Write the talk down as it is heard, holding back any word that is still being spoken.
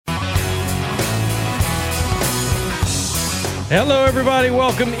Hello, everybody.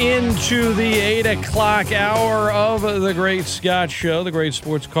 Welcome into the 8 o'clock hour of the Great Scott Show, the Great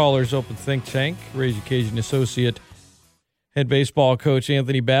Sports Callers Open Think Tank. Ragin Cajun Associate Head Baseball Coach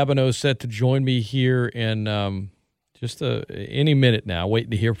Anthony Babineaux is set to join me here in just any minute now,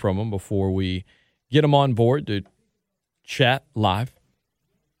 waiting to hear from him before we get him on board to chat live.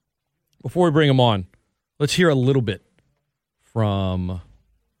 Before we bring him on, let's hear a little bit from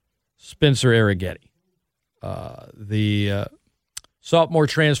Spencer Arrighetti, the sophomore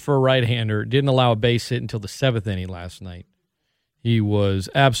transfer right-hander. Didn't allow a base hit until the 7th inning last night. He was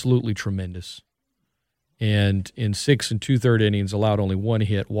absolutely tremendous. And in 6 2/3 innings, allowed only 1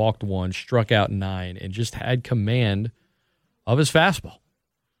 hit, walked 1, struck out 9, and just had command of his fastball.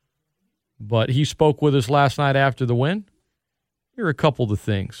 But he spoke with us last night after the win. Here are a couple of the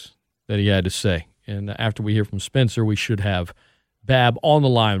things that he had to say. And after we hear from Spencer, we should have Bab on the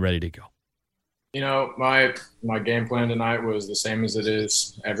line ready to go. You know, my game plan tonight was the same as it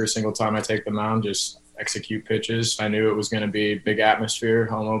is every single time I take the mound, just execute pitches. I knew it was going to be big atmosphere,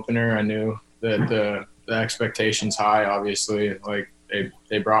 home opener. I knew that the expectations high, obviously. Like,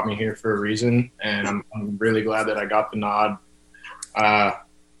 they brought me here for a reason, and I'm really glad that I got the nod.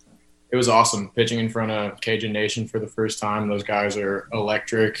 It was awesome pitching in front of Cajun Nation for the first time. Those guys are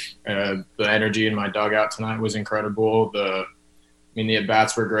electric. The energy in my dugout tonight was incredible. The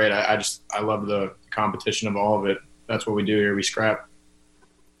at-bats were great. I love the competition of all of it. That's what we do here. We scrap.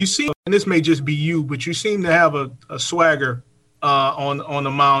 You seem, and this may just be you, but you seem to have a swagger on the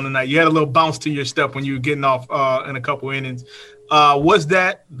mound tonight. You had a little bounce to your step when you were getting off in a couple innings. Was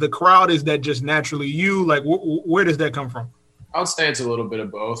that the crowd? Is that just naturally you? Like, where does that come from? I would say it's a little bit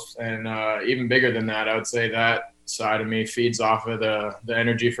of both. And even bigger than that, I would say that side of me feeds off of the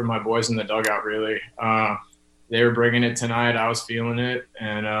energy from my boys in the dugout, really. They were bringing it tonight. I was feeling it.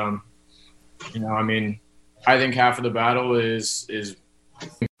 And, I think half of the battle is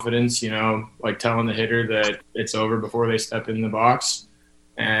confidence, like telling the hitter that it's over before they step in the box.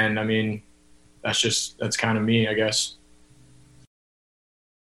 And, that's kind of me, I guess.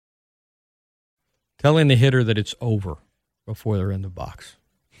 Telling the hitter that it's over before they're in the box.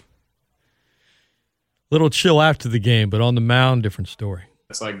 Little chill after the game, but on the mound, different story.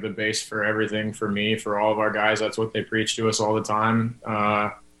 It's like the base for everything for me, for all of our guys. That's what they preach to us all the time.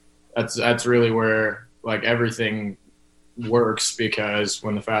 That's really where like everything works, because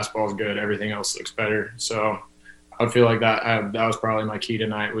when the fastball is good, everything else looks better. So I feel like that was probably my key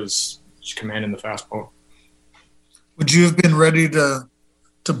tonight, was just commanding the fastball. Would you have been ready to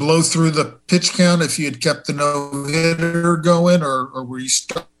blow through the pitch count if you had kept the no-hitter going, or were you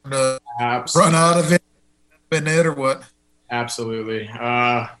starting to run out of it or what? Absolutely.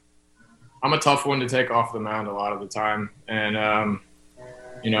 I'm a tough one to take off the mound a lot of the time. And,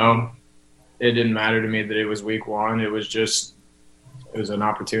 it didn't matter to me that it was week 1. It was an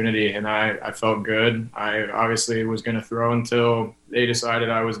opportunity, and I felt good. I obviously was going to throw until they decided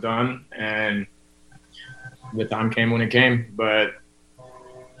I was done, and the time came when it came. But,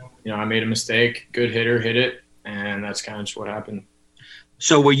 I made a mistake. Good hitter hit it, and that's kind of just what happened.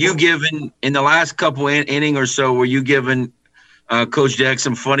 So were you given, in the last couple inning or so, were you giving Coach Deck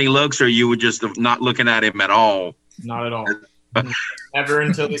some funny looks, or you were just not looking at him at all? Not at all. Never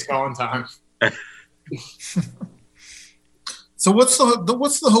until he's calling time. So what's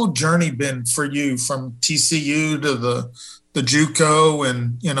the whole journey been for you from TCU to the JUCO,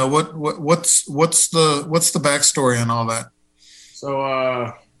 and what's the backstory on all that?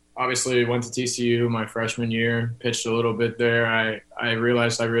 So obviously went to TCU my freshman year, pitched a little bit there. I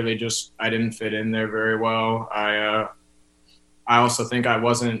realized I didn't fit in there very well. I also think I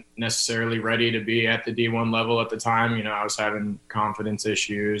wasn't necessarily ready to be at the D1 level at the time. I was having confidence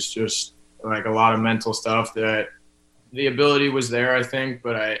issues, just like a lot of mental stuff. That the ability was there, I think,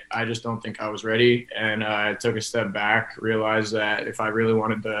 but I just don't think I was ready. And I took a step back, realized that if I really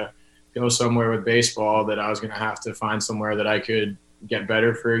wanted to go somewhere with baseball, that I was going to have to find somewhere that I could get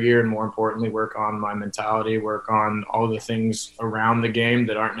better for a year, and more importantly, work on my mentality, work on all the things around the game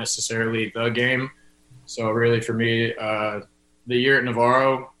that aren't necessarily the game. So really for me, the year at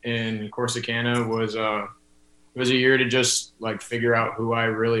Navarro in Corsicana was a year to just like figure out who I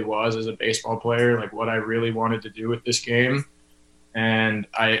really was as a baseball player, like what I really wanted to do with this game. And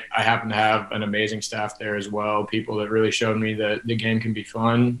I happen to have an amazing staff there as well, people that really showed me that the game can be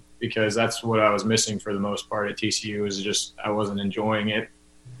fun, because that's what I was missing for the most part at TCU, is just I wasn't enjoying it.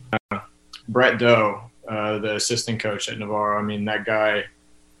 Brett Doe, the assistant coach at Navarro, that guy,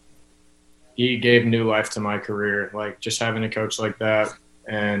 he gave new life to my career, like just having a coach like that.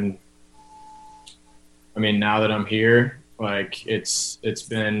 And now that I'm here, like it's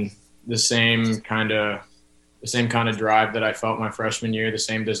been the same kind of kind of drive that I felt my freshman year, the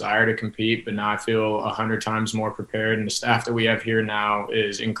same desire to compete, but now I feel 100 times more prepared. And the staff that we have here now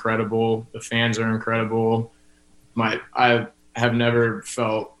is incredible. The fans are incredible. I have never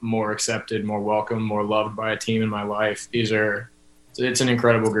felt more accepted, more welcome, more loved by a team in my life. It's an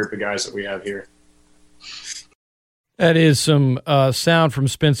incredible group of guys that we have here. That is some sound from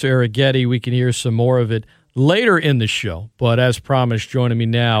Spencer Arrighetti. We can hear some more of it later in the show. But as promised, joining me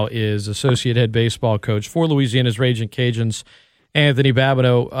now is Associate Head Baseball Coach for Louisiana's Ragin Cajuns, Anthony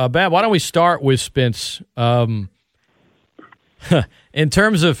Babineaux. Bab, why don't we start with Spence? In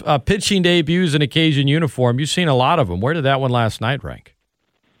terms of pitching debuts in a Cajun uniform, you've seen a lot of them. Where did that one last night rank?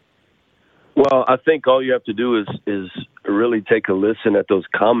 Well, I think all you have to do is really take a listen at those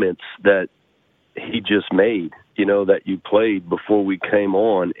comments that he just made, that you played before we came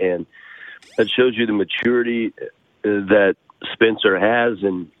on. And that shows you the maturity that Spencer has,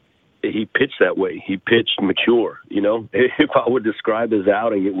 and he pitched that way. He pitched mature, If I would describe his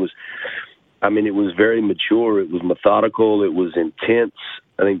outing, it was very mature. It was methodical. It was intense.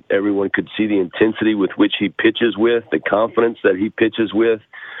 I think everyone could see the intensity with which he pitches with, the confidence that he pitches with.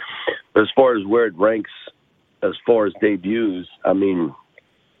 But as far as where it ranks, as far as debuts,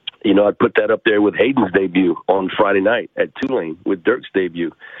 I'd put that up there with Hayden's debut on Friday night at Tulane, with Dirk's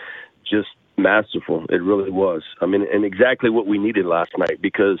debut. Just masterful. It really was. And exactly what we needed last night,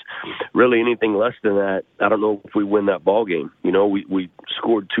 because really anything less than that, I don't know if we win that ball game. We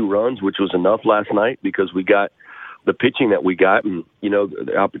scored 2 runs, which was enough last night because we got the pitching that we got, and we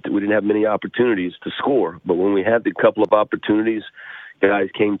didn't have many opportunities to score. But when we had the couple of opportunities, guys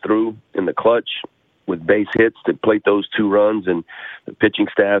came through in the clutch with base hits to plate those 2 runs, and the pitching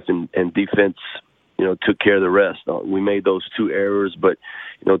staff and defense, took care of the rest. We made those 2 errors, but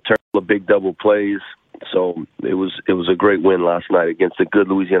turned a big double plays. So it was a great win last night against a good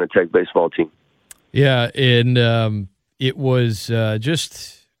Louisiana Tech baseball team. Yeah, and it was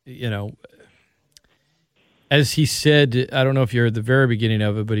just, as he said, I don't know if you're at the very beginning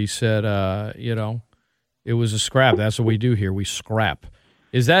of it, but he said, it was a scrap. That's what we do here. We scrap.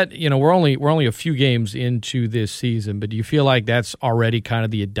 Is that, we're only a few games into this season, but do you feel like that's already kind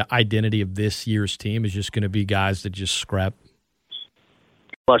of the identity of this year's team, is just going to be guys that just scrap?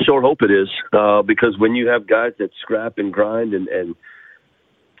 Well, I sure hope it is, because when you have guys that scrap and grind and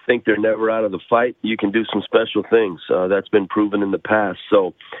think they're never out of the fight, you can do some special things. That's been proven in the past.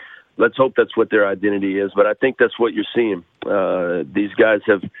 So let's hope that's what their identity is. But I think that's what you're seeing. These guys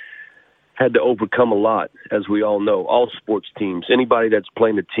have had to overcome a lot, as we all know. All sports teams, anybody that's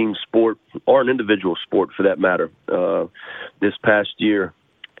playing a team sport or an individual sport for that matter, this past year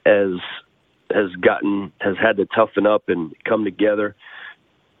has had to toughen up and come together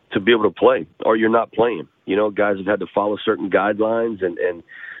to be able to play, or you're not playing. Guys have had to follow certain guidelines and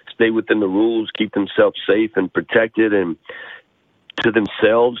stay within the rules, keep themselves safe and protected and to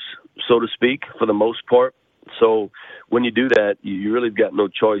themselves, so to speak, for the most part. So when you do that, you really got no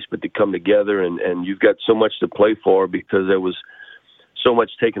choice but to come together, and you've got so much to play for because there was so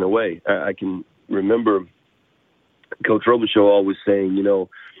much taken away. I can remember Coach Robichaud always saying,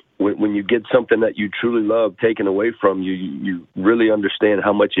 when you get something that you truly love taken away from you, you really understand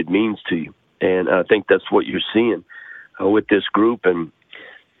how much it means to you. And I think that's what you're seeing with this group and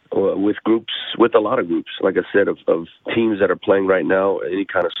with a lot of groups, like I said, of teams that are playing right now, any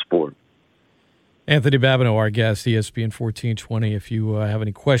kind of sport. Anthony Babineaux, our guest, ESPN 1420. If you have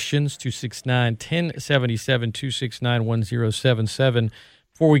any questions, 269-1077, 269-1077.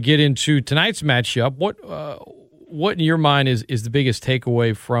 Before we get into tonight's matchup, what in your mind is the biggest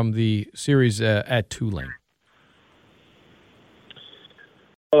takeaway from the series at Tulane?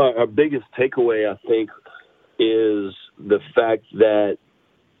 Our biggest takeaway, I think, is the fact that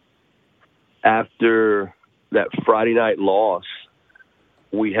after that Friday night loss,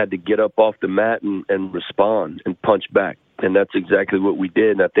 we had to get up off the mat and respond and punch back. And that's exactly what we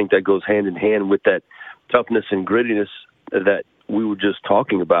did. And I think that goes hand in hand with that toughness and grittiness that we were just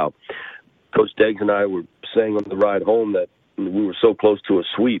talking about. Coach Deggs and I were saying on the ride home that we were so close to a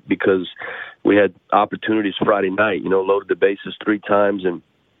sweep because we had opportunities Friday night, loaded the bases 3 times and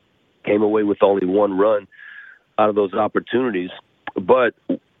came away with only 1 run out of those opportunities. But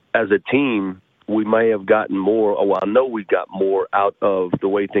as a team, we may have gotten more. Well, I know we got more out of the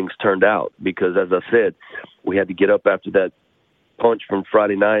way things turned out because, as I said, we had to get up after that punch from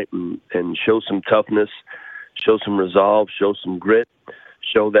Friday night and show some toughness, show some resolve, show some grit,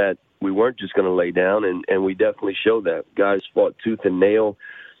 show that we weren't just going to lay down, and we definitely showed that. Guys fought tooth and nail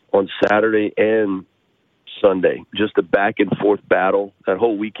on Saturday and Sunday. Just a back-and-forth battle. That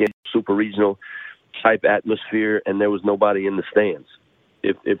whole weekend, super regional type atmosphere, and there was nobody in the stands.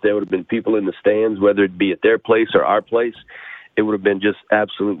 if there would have been people in the stands, whether it be at their place or our place, it would have been just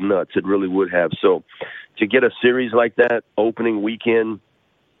absolute nuts. It really would have. So to get a series like that, opening weekend,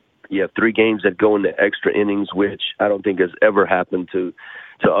 you have 3 games that go into extra innings, which I don't think has ever happened to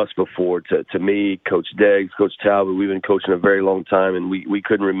us before. To me, Coach Deggs, Coach Talbot, we've been coaching a very long time, and we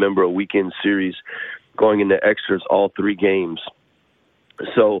couldn't remember a weekend series going into extras all 3 games.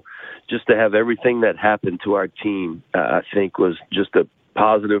 So just to have everything that happened to our team, I think was just a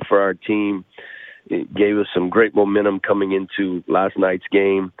positive for our team. It gave us some great momentum coming into last night's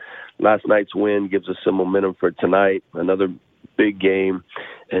game. Last night's win gives us some momentum for tonight, another big game.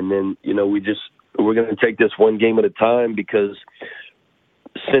 And then, we're going to take this one game at a time, because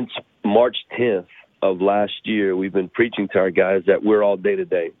since March 10th of last year, we've been preaching to our guys that we're all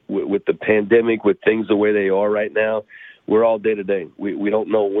day-to-day. With the pandemic, with things the way they are right now, we're all day-to-day. We don't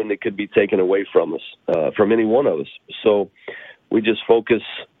know when they could be taken away from us, from any one of us. So we just focus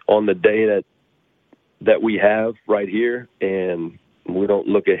on the day that we have right here, and we don't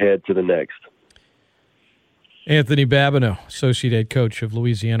look ahead to the next. Anthony Babineaux, Associate Head Coach of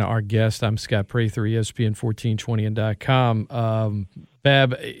Louisiana, our guest. I'm Scott Prather, ESPN 1420.com.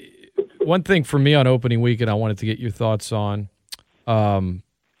 Bab, one thing for me on opening weekend I wanted to get your thoughts on,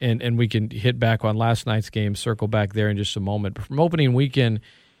 and we can hit back on last night's game, circle back there in just a moment. But from opening weekend,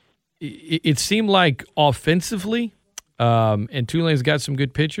 it seemed like offensively, and Tulane's got some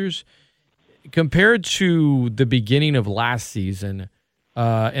good pitchers, compared to the beginning of last season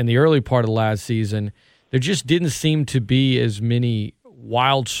and the early part of last season, there just didn't seem to be as many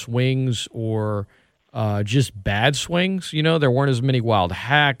wild swings or just bad swings. There weren't as many wild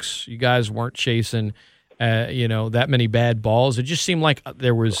hacks. You guys weren't chasing, that many bad balls. It just seemed like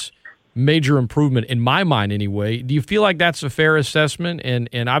there was major improvement in my mind anyway. Do you feel like that's a fair assessment?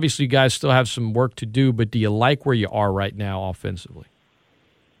 And obviously you guys still have some work to do, but do you like where you are right now offensively?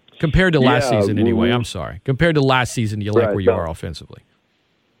 Compared to last season anyway, I'm sorry. Compared to last season, do you like where you are offensively?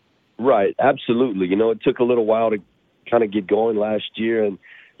 Right, absolutely. It took a little while to kind of get going last year. And,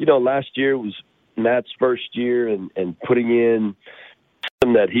 last year was Matt's first year and putting in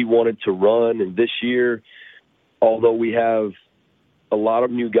something that he wanted to run. And this year, although we have a lot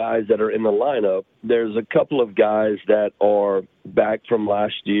of new guys that are in the lineup, there's a couple of guys that are back from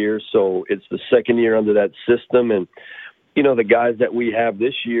last year. So it's the second year under that system. And, the guys that we have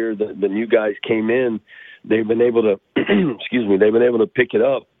this year, the new guys came in, they've been able to, they've been able to pick it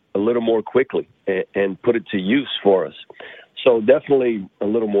up a little more quickly and put it to use for us. So definitely a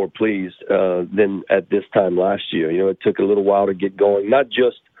little more pleased than at this time last year. It took a little while to get going, not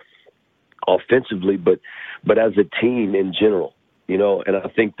just offensively, but as a team in general, and I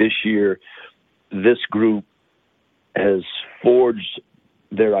think this year, this group has forged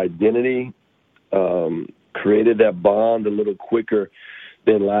their identity, created that bond a little quicker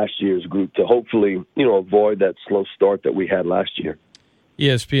than last year's group to hopefully, avoid that slow start that we had last year.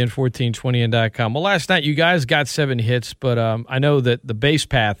 ESPN 1420.com. Well, last night you guys got 7 hits, but I know that the base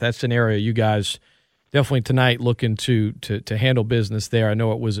path, that's an area you guys definitely tonight looking to handle business there. I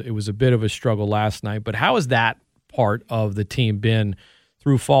know it was a bit of a struggle last night, but how has that part of the team been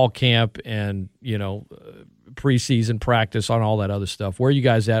through fall camp and, preseason practice on all that other stuff? Where are you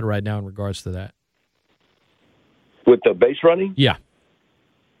guys at right now in regards to that? With the base running? Yeah.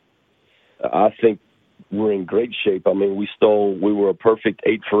 I think we're in great shape. I mean, we were a perfect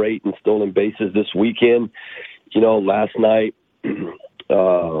 8 for 8 in stolen bases this weekend. Last night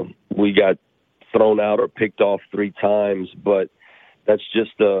we got thrown out or picked off 3 times, but that's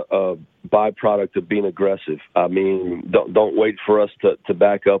just a byproduct of being aggressive. I mean, don't wait for us to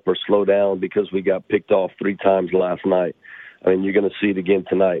back up or slow down because we got picked off 3 times last night. I mean, you're going to see it again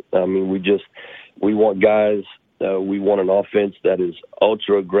tonight. I mean, we want guys, we want an offense that is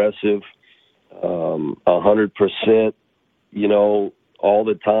ultra aggressive, 100%, all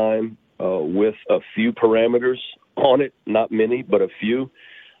the time, with a few parameters on it, not many, but a few.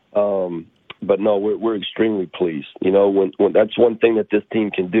 But no, we're extremely pleased. When that's one thing that this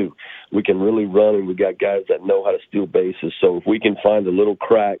team can do. We can really run, and we got guys that know how to steal bases. So if we can find a little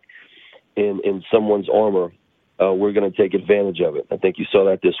crack in someone's armor, we're going to take advantage of it. I think you saw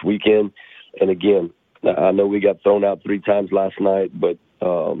that this weekend. And again, I know we got thrown out 3 times last night, but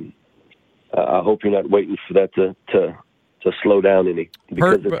I hope you're not waiting for that to slow down any.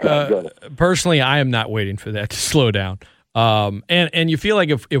 Because it's not gonna. Personally, I am not waiting for that to slow down. And you feel like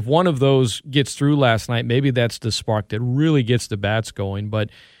if one of those gets through last night, maybe that's the spark that really gets the bats going. But,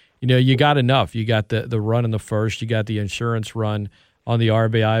 you got enough. You got the run in the first. You got the insurance run on the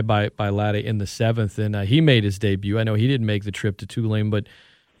RBI by Latta in the 7th. And he made his debut. I know he didn't make the trip to Tulane, but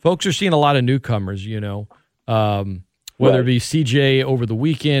folks are seeing a lot of newcomers, What whether it be CJ over the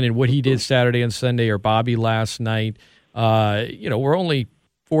weekend and what he did Saturday and Sunday, or Bobby last night. We're only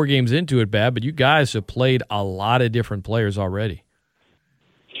 4 games into it, Bab, but you guys have played a lot of different players already.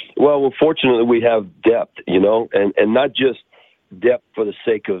 Well, fortunately, we have depth, and not just depth for the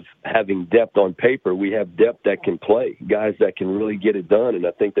sake of having depth on paper. We have depth that can play, guys that can really get it done, and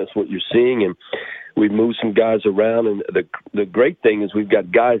I think that's what you're seeing. And we've moved some guys around, and the great thing is we've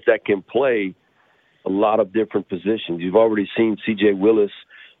got guys that can play a lot of different positions. You've already seen C.J. Willis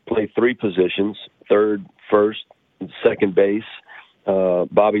play 3 positions: third, first, and second base.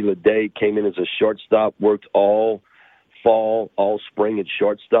 Bobby Leday came in as a shortstop, worked all fall, all spring at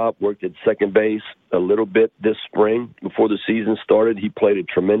shortstop, worked at second base a little bit this spring before the season started. He played a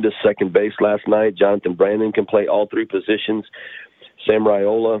tremendous second base last night. Jonathan Brandon can play all 3 positions. Sam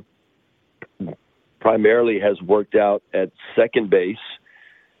Raiola primarily has worked out at second base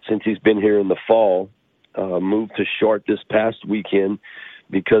since he's been here in the fall, moved to short this past weekend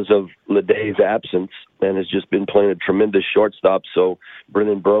because of Leday's absence, and has just been playing a tremendous shortstop. So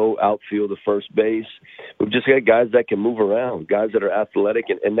Brennan Breaux, outfield to first base. We've just got guys that can move around, guys that are athletic,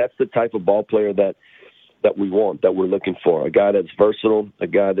 and that's the type of ball player that we want, that we're looking for. A guy that's versatile, a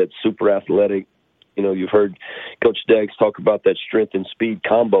guy that's super athletic. You've heard Coach Deggs talk about that strength and speed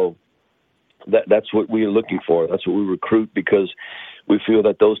combo. That's what we're looking for. That's what we recruit, because we feel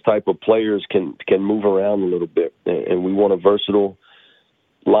that those type of players can move around a little bit, and we want a versatile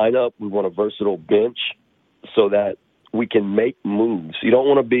lineup. We want a versatile bench so that we can make moves. You don't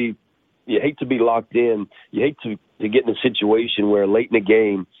want to be – you hate to be locked in. You hate to get in a situation where late in the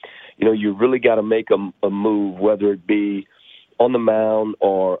game, you really got to make a move, whether it be on the mound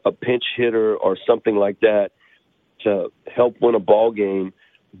or a pinch hitter or something like that, to help win a ball game.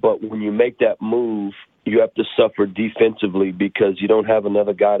 But when you make that move, you have to suffer defensively because you don't have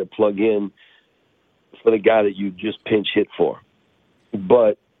another guy to plug in for the guy that you just pinch hit for.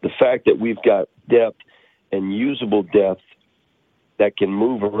 But the fact that we've got depth and usable depth that can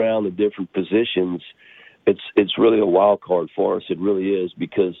move around the different positions, it's really a wild card for us. It really is,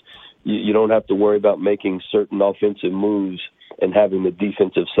 because you don't have to worry about making certain offensive moves and having the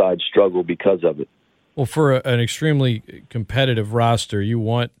defensive side struggle because of it. Well, for an extremely competitive roster, you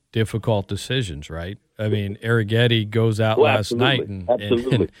want difficult decisions, right? I mean, Arraghetti goes out last night, and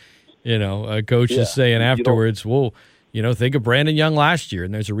coach is saying afterwards, think of Brandon Young last year,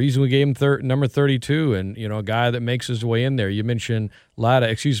 and there's a reason we gave him number 32, and, a guy that makes his way in there. You mentioned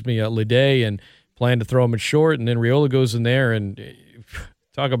Leday, and plan to throw him at short, and then Raiola goes in there, and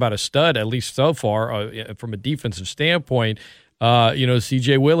talk about a stud, at least so far, from a defensive standpoint.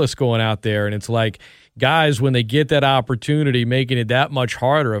 C.J. Willis going out there, and it's like guys, when they get that opportunity, making it that much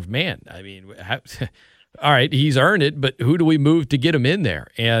harder of, all right, he's earned it, but who do we move to get him in there?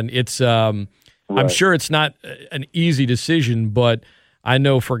 And it's I'm sure it's not an easy decision, but I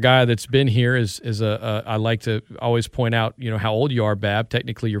know for a guy that's been here, I like to always point out, how old you are, Bab.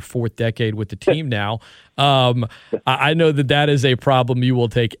 Technically, your 4th decade with the team now. I know that is a problem you will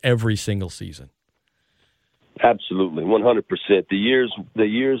take every single season. Absolutely, 100%. The years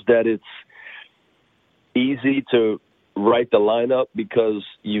that it's easy to write the lineup because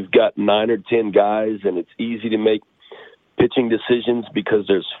you've got 9 or 10 guys, and it's easy to make pitching decisions because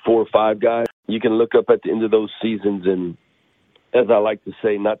there's 4 or 5 guys. You can look up at the end of those seasons and, as I like to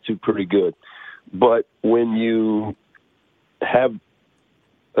say, not too pretty good. But when you have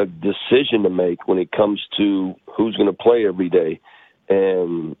a decision to make when it comes to who's going to play every day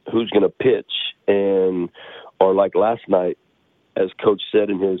and who's going to pitch, or like last night, as Coach said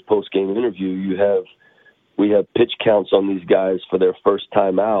in his post-game interview, we have pitch counts on these guys for their first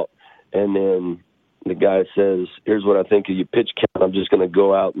time out, and then the guy says, here's what I think of your pitch count. I'm just going to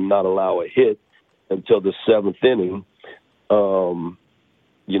go out and not allow a hit until the 7th inning. Do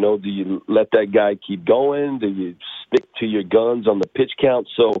you let that guy keep going? Do you stick to your guns on the pitch count?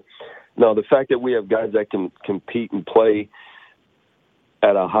 So, no, the fact that we have guys that can compete and play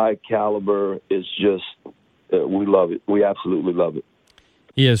at a high caliber is just, we love it. We absolutely love it.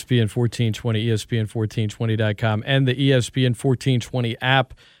 ESPN 1420, ESPN1420.com, and the ESPN 1420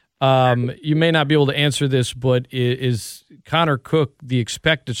 app. You may not be able to answer this, but is Connor Cook the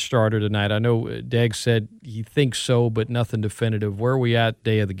expected starter tonight? I know Deggs said he thinks so, but nothing definitive. Where are we at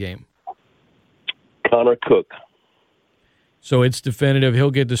day of the game? Connor Cook. So it's definitive.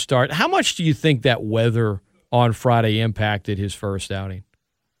 He'll get the start. How much do you think that weather on Friday impacted his first outing?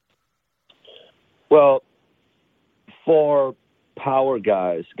 Well, for power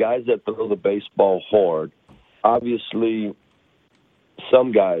guys that throw the baseball hard, obviously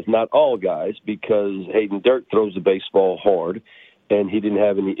some guys, not all guys, because Hayden Dirt throws the baseball hard and he didn't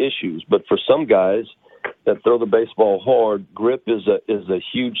have any issues. But for some guys, that throw the baseball hard, grip is a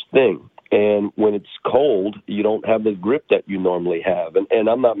huge thing. And when it's cold, you don't have the grip that you normally have. And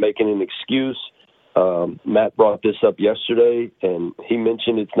I'm not making an excuse. Matt brought this up yesterday, and he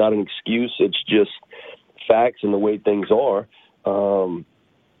mentioned it's not an excuse. It's just facts and the way things are.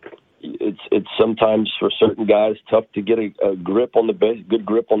 It's sometimes for certain guys tough to get a grip on the good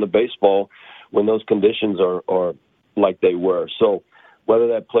grip on the baseball when those conditions are like they were. So whether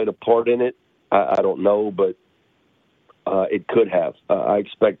that played a part in it, I don't know, but it could have. I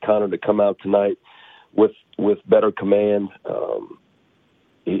expect Connor to come out tonight with better command.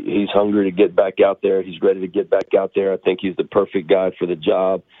 He's hungry to get back out there. He's ready to get back out there. I think he's the perfect guy for the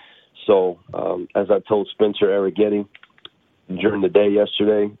job. So as I told Spencer Arrighetti during the day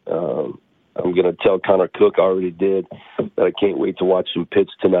yesterday, I'm going to tell Connor Cook, I already did, that I can't wait to watch him pitch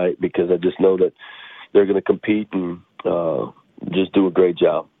tonight because I just know that they're going to compete and just do a great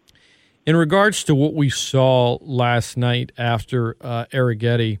job. In regards to what we saw last night after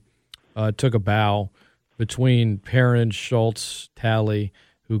Arraghetti took a bow between Perrin, Schultz, Talley,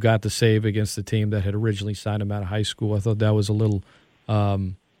 who got the save against the team that had originally signed him out of high school, I thought that was a little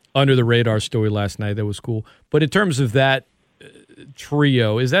under-the-radar story last night. That was cool. But in terms of that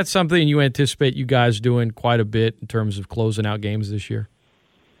trio, is that something you anticipate you guys doing quite a bit in terms of closing out games this year?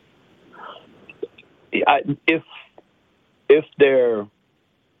 If their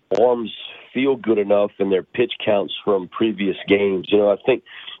arms feel good enough and their pitch counts from previous games, I think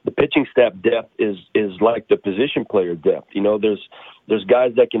the pitching staff depth is like the position player depth. There's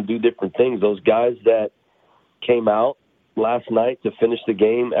guys that can do different things. Those guys that came out last night to finish the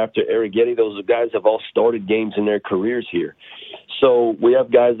game after Arraghetti, those guys have all started games in their careers here. So we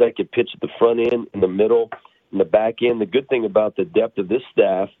have guys that can pitch at the front end, in the middle, in the back end. The good thing about the depth of this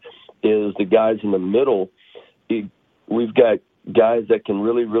staff is the guys in the middle, we've got guys that can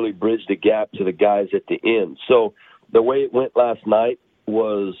really, really bridge the gap to the guys at the end. So the way it went last night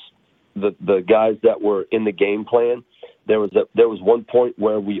was the guys that were in the game plan. There was one point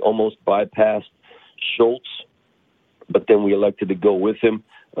where we almost bypassed Schultz, but then we elected to go with him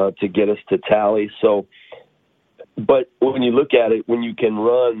to get us to Tally. So, but when you look at it, when you can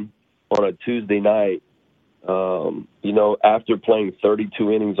run on a Tuesday night, after playing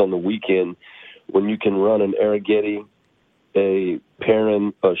 32 innings on the weekend, when you can run an Arraghetti, a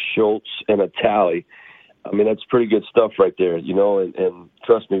Perrin, a Schultz, and a Tally, I mean, that's pretty good stuff right there, and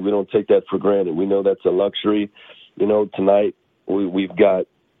trust me, we don't take that for granted. We know that's a luxury. Tonight we've got,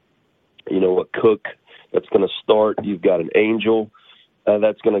 a Cook that's going to start. You've got an Angel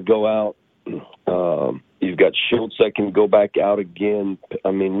that's going to go out. You've got Schultz that can go back out again.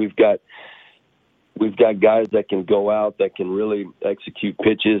 I mean, we've got guys that can go out that can really execute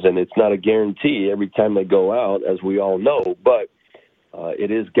pitches, and it's not a guarantee every time they go out, as we all know. But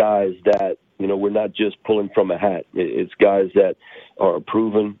it is guys that, we're not just pulling from a hat. It's guys that are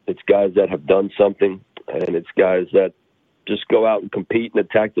proven. It's guys that have done something, and it's guys that just go out and compete and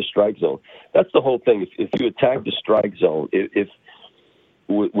attack the strike zone. That's the whole thing. If you attack the strike zone, if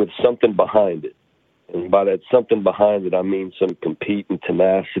with something behind it, and by that something behind it, I mean some compete and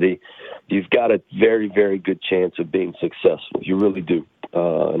tenacity, you've got a very, very good chance of being successful. You really do.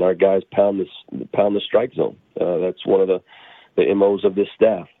 And our guys pound the strike zone. That's one of the MOs of this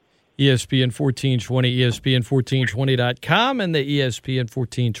staff. ESPN 1420, ESPN1420.com, and the ESPN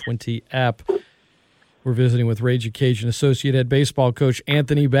 1420 app. We're visiting with Ragin Cajun Associate Head Baseball Coach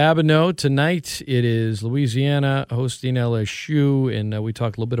Anthony Babineaux. Tonight it is Louisiana hosting LSU, and we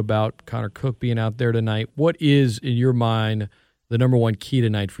talked a little bit about Connor Cook being out there tonight. What is, in your mind, the number one key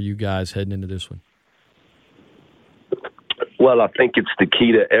tonight for you guys heading into this one? Well, I think it's the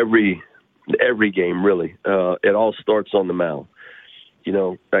key to every game, really. It all starts on the mound.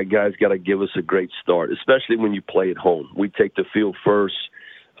 That guy's got to give us a great start, especially when you play at home. We take the field first.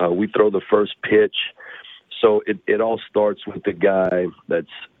 We throw the first pitch. So it all starts with the guy that's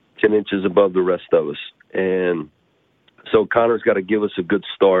 10 inches above the rest of us. And so Connor's got to give us a good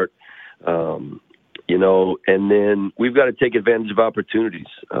start, and then we've got to take advantage of opportunities.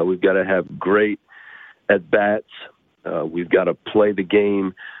 We've got to have great at-bats. We've got to play the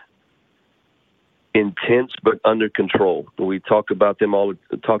game intense but under control. We talk to him all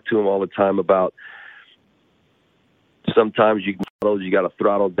the time about sometimes you got to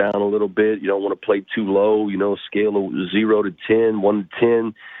throttle down a little bit. You don't want to play too low, scale of 0 to 10, 1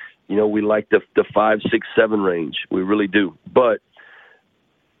 to 10. We like the 5, 6, 7 range. We really do. But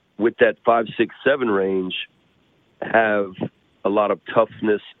with that 5, 6, 7 range, have a lot of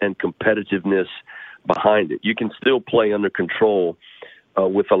toughness and competitiveness behind it. You can still play under control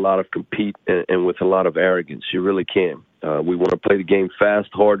with a lot of compete and with a lot of arrogance. You really can. We want to play the game fast,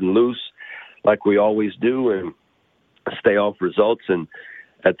 hard, and loose. like we always do and stay off results, and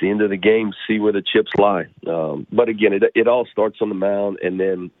at the end of the game, see where the chips lie. But again, it all starts on the mound, and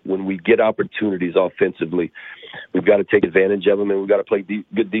then when we get opportunities offensively, we've got to take advantage of them, and we've got to play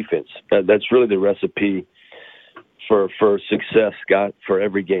good defense. That's really the recipe for success, Scott, for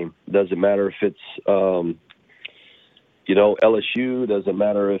every game. Doesn't matter if it's LSU, doesn't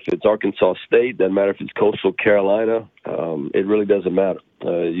matter if it's Arkansas State, doesn't matter if it's Coastal Carolina. It really doesn't matter.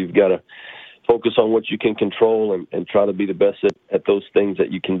 You've got to focus on what you can control and try to be the best at those things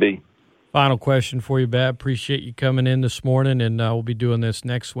that you can be. Final question for you, Bab. Appreciate you coming in this morning, and we'll be doing this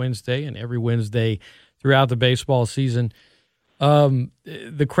next Wednesday and every Wednesday throughout the baseball season.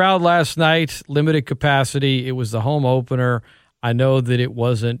 The crowd last night, limited capacity. It was the home opener. I know that it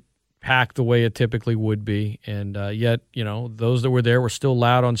wasn't packed the way it typically would be, and yet, those that were there were still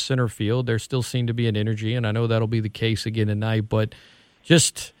loud on center field. There still seemed to be an energy, and I know that'll be the case again tonight, but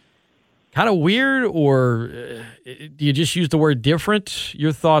just kind of weird, or do you just use the word different?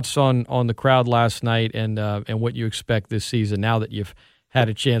 Your thoughts on the crowd last night and what you expect this season now that you've had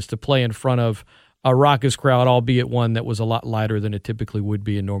a chance to play in front of a raucous crowd, albeit one that was a lot lighter than it typically would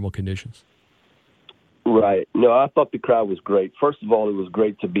be in normal conditions. Right. No, I thought the crowd was great. First of all, it was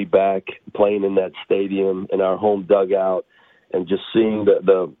great to be back playing in that stadium in our home dugout and just seeing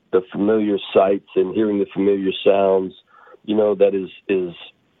the familiar sights and hearing the familiar sounds, that is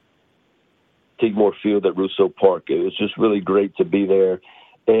Tigmore Field at Russo Park. It was just really great to be there.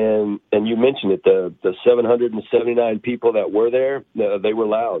 And you mentioned it, the 779 people that were there, they were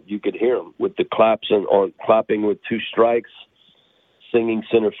loud. You could hear them with the claps on clapping with two strikes, singing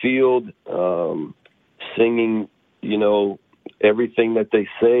center field, singing, everything that they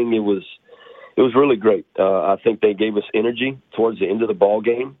sing. It was really great. I think they gave us energy towards the end of the ball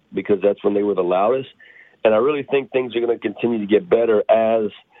game because that's when they were the loudest. And I really think things are going to continue to get better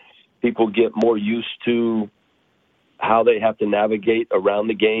as people get more used to how they have to navigate around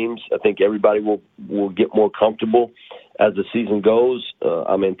the games. I think everybody will get more comfortable as the season goes.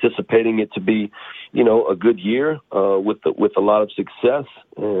 I'm anticipating it to be, a good year with a lot of success.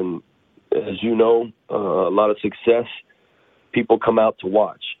 And as you know, a lot of success, people come out to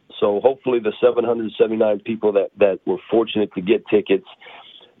watch. So hopefully the 779 people that were fortunate to get tickets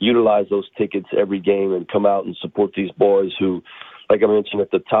utilize those tickets every game and come out and support these boys who, like I mentioned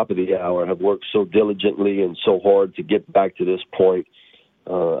at the top of the hour, have worked so diligently and so hard to get back to this point.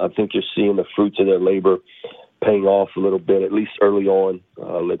 I think you're seeing the fruits of their labor paying off a little bit, at least early on.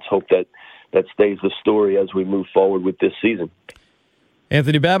 Let's hope that stays the story as we move forward with this season.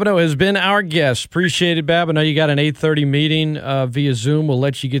 Anthony Babineaux has been our guest. Appreciate it, Bab. I know you got an 8:30 meeting via Zoom. We'll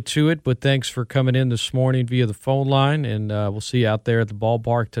let you get to it, but thanks for coming in this morning via the phone line, and we'll see you out there at the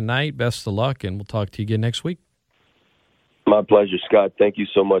ballpark tonight. Best of luck, and we'll talk to you again next week. My pleasure, Scott. Thank you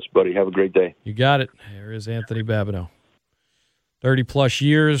so much, buddy. Have a great day. You got it. There is Anthony Babineaux. 30-plus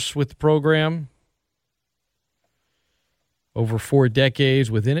years with the program. Over 4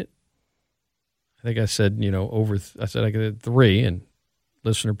 decades within it. I think I said, I said I got 3, and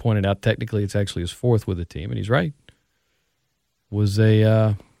listener pointed out technically it's actually his 4th with the team, and he's right. Was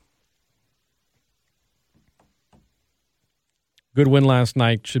a good win last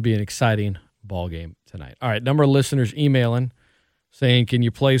night. Should be an exciting ball game tonight. All right, number of listeners emailing saying, can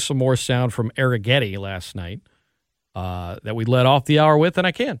you play some more sound from Arraghetti last night that we led off the hour with? And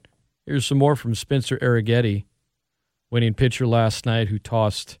I can. Here's some more from Spencer Arrighetti, winning pitcher last night, who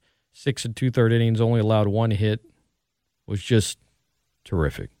tossed 6 2/3 innings, only allowed 1 hit, was just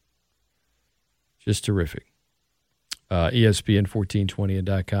terrific. Just terrific. ESPN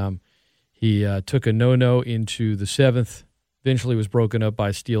 1420.com. He took a no-no into the 7th, eventually was broken up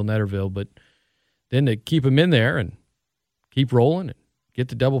by Steele Netterville, but then to keep him in there and keep rolling and get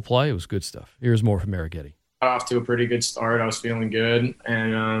the double play, it was good stuff. Here's more from Arraghetti. Got off to a pretty good start. I was feeling good.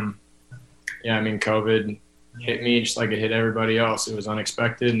 And, COVID hit me just like it hit everybody else. It was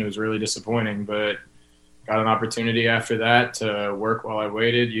unexpected, and it was really disappointing. But got an opportunity after that to work while I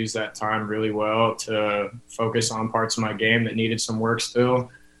waited, use that time really well to focus on parts of my game that needed some work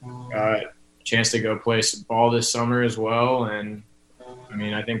still. Got a chance to go play some ball this summer as well. And,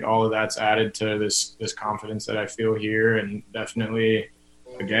 I think all of that's added to this confidence that I feel here. And definitely,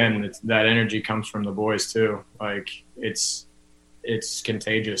 again, that energy comes from the boys too. Like, it's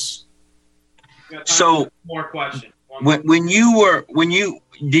contagious. So, more questions.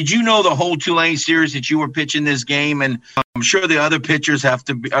 Did you know the whole Tulane series that you were pitching this game? And I'm sure the other pitchers are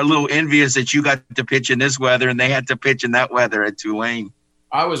a little envious that you got to pitch in this weather and they had to pitch in that weather at Tulane.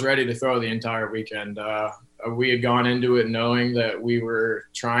 I was ready to throw the entire weekend. We had gone into it knowing that we were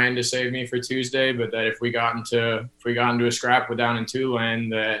trying to save me for Tuesday, but that if we got into a scrap with down in Tulane,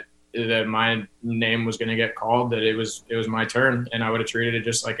 that that my name was going to get called, that it was my turn, and I would have treated it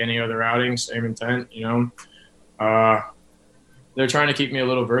just like any other outing, same intent, They're trying to keep me a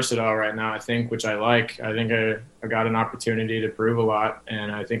little versatile right now, I think, which I like. I think I got an opportunity to prove a lot,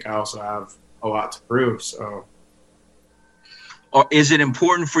 and I think I also have a lot to prove. So, is it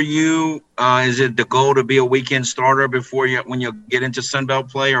important for you? Is it the goal to be a weekend starter when you get into Sunbelt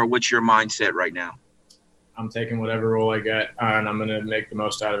play, or what's your mindset right now? I'm taking whatever role I get, and I'm going to make the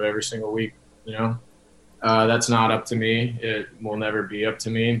most out of every single week. That's not up to me. It will never be up to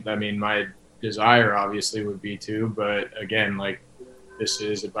me. I mean, my desire obviously would be to, but again, this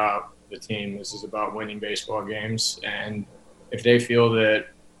is about the team. This is about winning baseball games, and if they feel that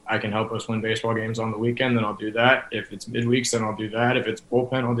I can help us win baseball games on the weekend, then I'll do that. If it's midweeks, then I'll do that. If it's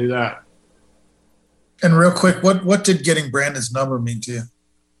bullpen, I'll do that. And real quick, what did getting Brandon's number mean to you?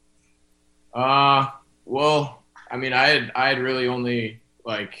 Well, I mean, I had really only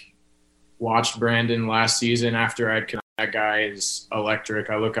watched Brandon last season after that guy is electric.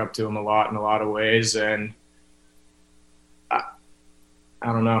 I look up to him a lot in a lot of ways, and I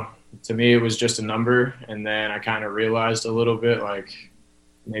don't know. To me, it was just a number, and then I kind of realized a little bit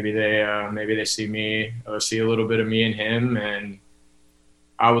maybe they see a little bit of me in him, and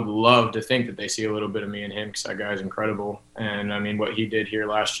I would love to think that they see a little bit of me in him because that guy's incredible. And I mean, what he did here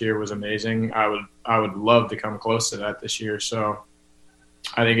last year was amazing. I would love to come close to that this year. So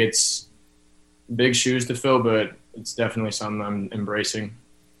I think it's big shoes to fill, but it's definitely something I'm embracing.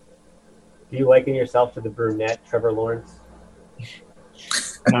 Do you liken yourself to the brunette Trevor Lawrence?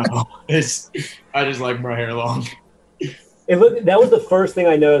 No, I just like my hair long. That was the first thing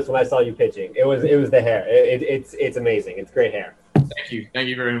I noticed when I saw you pitching. It was the hair. It's amazing. It's great hair. Thank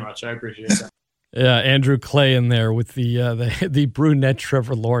you very much. I appreciate that. Yeah, Andrew Clay in there with the brunette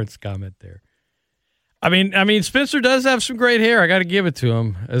Trevor Lawrence comment there. I mean, Spencer does have some great hair. I got to give it to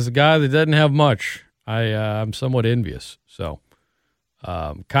him. As a guy that doesn't have much, I'm somewhat envious. So,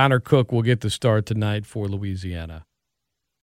 Connor Cook will get the start tonight for Louisiana.